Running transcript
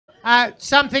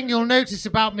Something you'll notice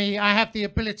about me, I have the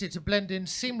ability to blend in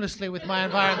seamlessly with my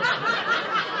environment.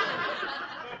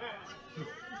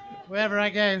 Wherever I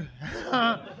go.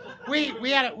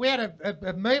 we had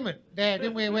a moment there,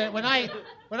 didn't we? When I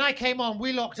came on,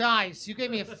 we locked eyes. You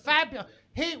gave me a fabulous...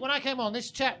 When I came on, this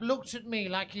chap looked at me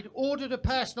like he'd ordered a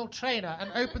personal trainer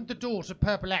and opened the door to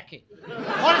Purple Aki.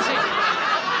 Honestly.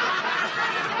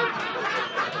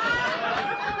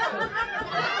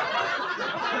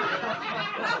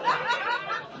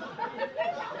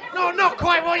 No, not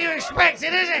quite what you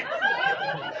expected, is it?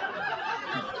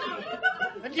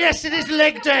 And yes, it is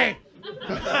leg day.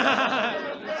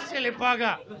 Silly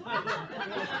bugger.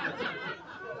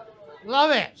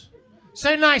 Love it.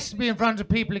 So nice to be in front of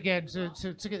people again, to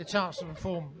get the chance to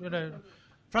perform, you know, in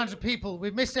front of people.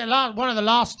 We missed it one of the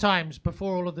last times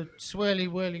before all of the swirly,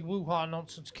 whirly, woo-ha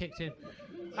nonsense kicked in.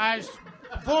 I was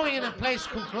performing in a place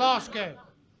called Glasgow.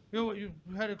 You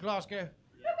heard of Glasgow?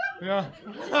 Yeah.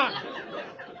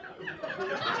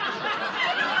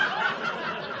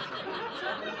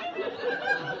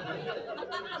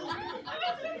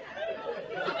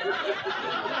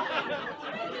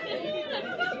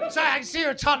 So I can see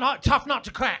you're a tough nut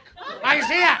to crack. I can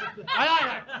see that. I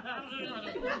like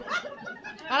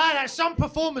that. Some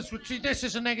performers would see this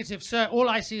as a negative, sir. All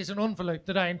I see is an envelope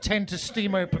that I intend to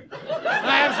steam open.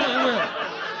 I absolutely will.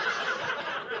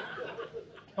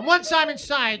 And once I'm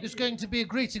inside, there's going to be a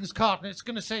greetings card, and it's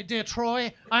going to say, "Dear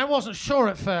Troy." I wasn't sure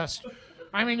at first.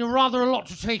 I mean, you're rather a lot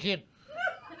to take in.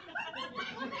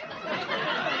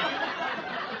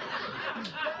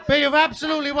 But you've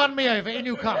absolutely won me over. In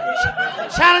you come.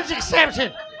 Challenge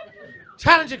accepted.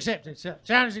 Challenge accepted, sir.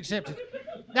 Challenge accepted.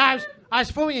 Now, I was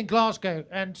performing in Glasgow,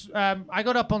 and I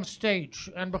got up on stage,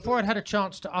 and before I'd had a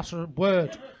chance to utter a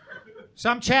word,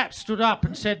 some chap stood up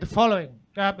and said the following.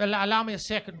 Allow me a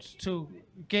second to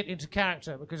get into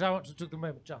character, because I want to do the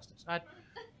moment justice. I'd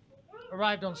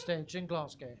arrived on stage in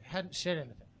Glasgow, hadn't said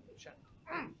anything.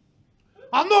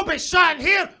 I'll not be sitting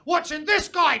here watching this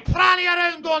guy pranny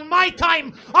around on my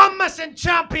time. I'm missing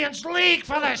Champions League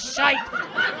for this shite.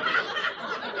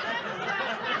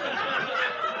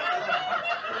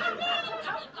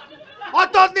 I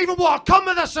don't even want to come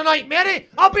with us tonight, Mary.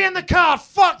 I'll be in the car.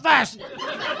 Fuck this.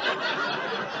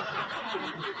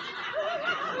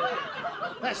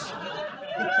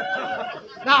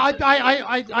 Now,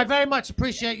 I very much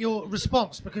appreciate your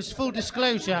response, because full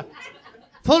disclosure,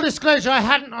 I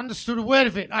hadn't understood a word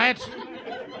of it. I had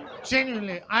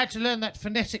to learn that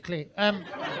phonetically. The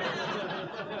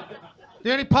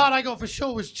only part I got for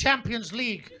sure was Champions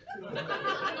League.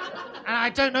 And I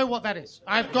don't know what that is.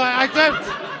 I don't.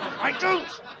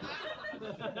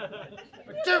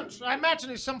 I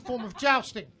imagine it's some form of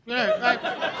jousting.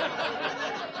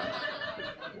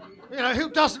 You know, who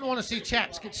doesn't want to see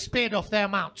chaps get speared off their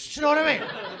mounts? Do you know what I mean?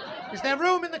 Is there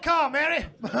room in the car, Mary?